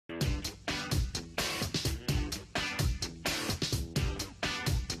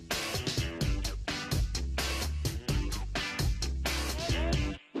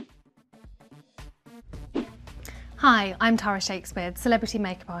Hi, I'm Tara Shakespeare, celebrity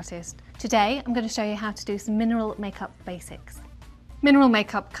makeup artist. Today I'm going to show you how to do some mineral makeup basics. Mineral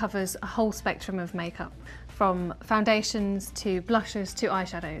makeup covers a whole spectrum of makeup, from foundations to blushes to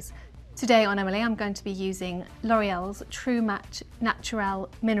eyeshadows. Today on Emily I'm going to be using L'Oreal's True Match Naturelle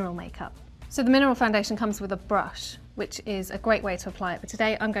Mineral Makeup. So the mineral foundation comes with a brush, which is a great way to apply it, but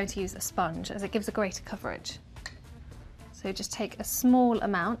today I'm going to use a sponge as it gives a greater coverage. So just take a small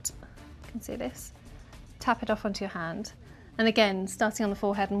amount, you can see this, tap it off onto your hand, and again starting on the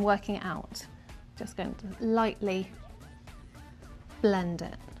forehead and working it out, just going to lightly blend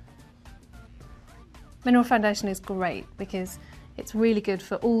it. Mineral foundation is great because it's really good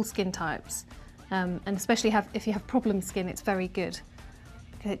for all skin types, and especially if you have problem skin, it's very good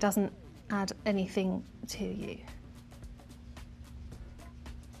because it doesn't add anything to you.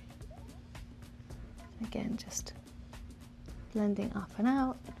 Again, just blending up and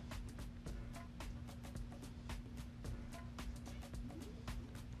out.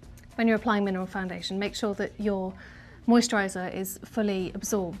 When you're applying mineral foundation, make sure that your moisturiser is fully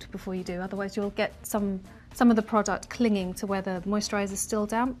absorbed before you do, otherwise you'll get some of the product clinging to where the moisturiser is still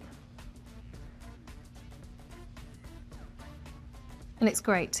damp. And it's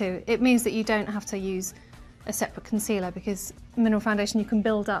great too. It means that you don't have to use a separate concealer because mineral foundation you can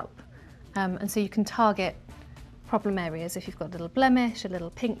build up, and so you can target problem areas. If you've got a little blemish, a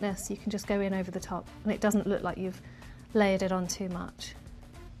little pinkness, you can just go in over the top and it doesn't look like you've layered it on too much.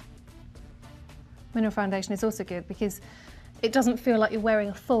 Mineral foundation is also good because it doesn't feel like you're wearing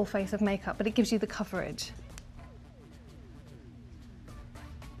a full face of makeup, but it gives you the coverage.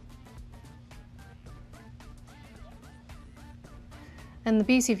 And the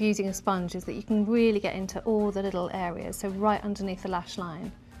beauty of using a sponge is that you can really get into all the little areas, so right underneath the lash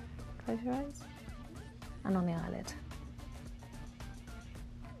line. Close your eyes. And on the eyelid.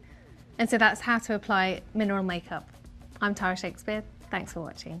 And so that's how to apply mineral makeup. I'm Tara Shakespeare, thanks for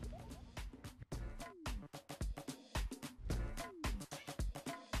watching.